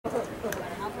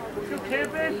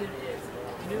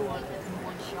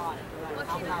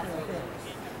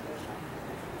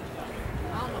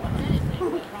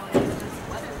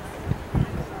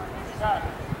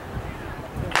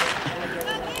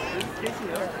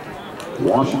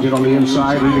Washington on the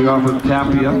inside, leading off with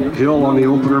Tapia. Hill on the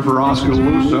opener for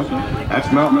Oskaloosa.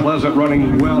 That's Mount Pleasant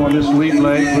running well on this lead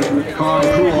leg with Kong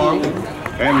Kulong.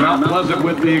 And Mount Pleasant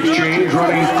with the exchange,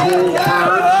 running Cole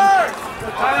Birds.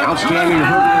 Outstanding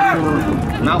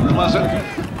hurdler for Mount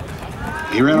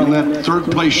Pleasant. He ran on that third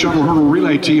place shuttle hurdle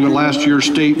relay team at last year's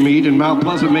state meet, and Mount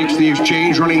Pleasant makes the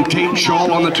exchange, running Tate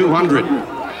Shaw on the 200.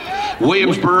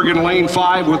 Williamsburg in lane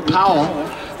 5 with Powell.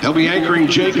 He'll be anchoring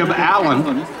Jacob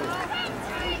Allen.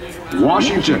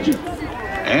 Washington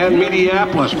and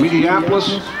Minneapolis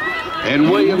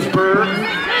and Williamsburg,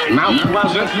 Mount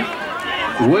Pleasant,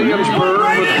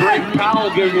 Williamsburg with Greg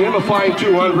Powell giving him a fine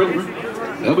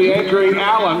 200. They'll be anchoring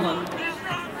Allen.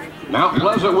 Mount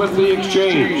Pleasant with the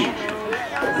exchange.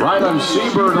 Ryland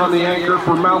Seabird on the anchor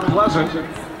for Mount Pleasant.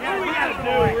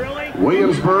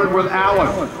 Williamsburg with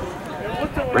Allen.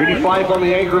 Brady Fife on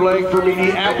the anchor leg for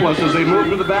Minneapolis as they move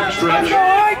to the backstretch.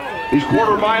 These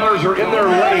quarter milers are in their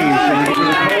lanes, so they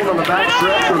can cone on the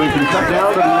backstretch or they can cut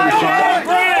down to the other side.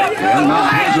 And Mount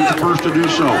Pleasant's the first to do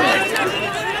so.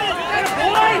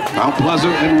 Mount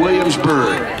Pleasant and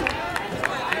Williamsburg.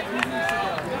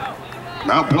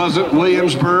 Mount Pleasant,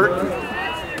 Williamsburg.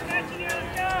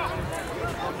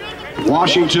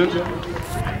 Washington.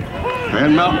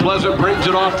 And Mount Pleasant brings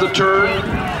it off the turn.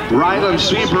 Ryland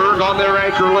Seaberg on their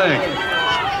anchor leg.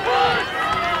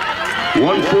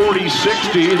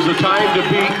 1:40.60 is the time to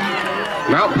beat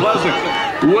Mount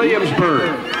Pleasant,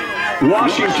 Williamsburg,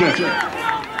 Washington.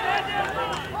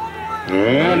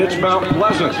 And it's Mount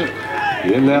Pleasant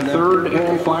in that third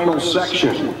and final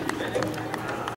section.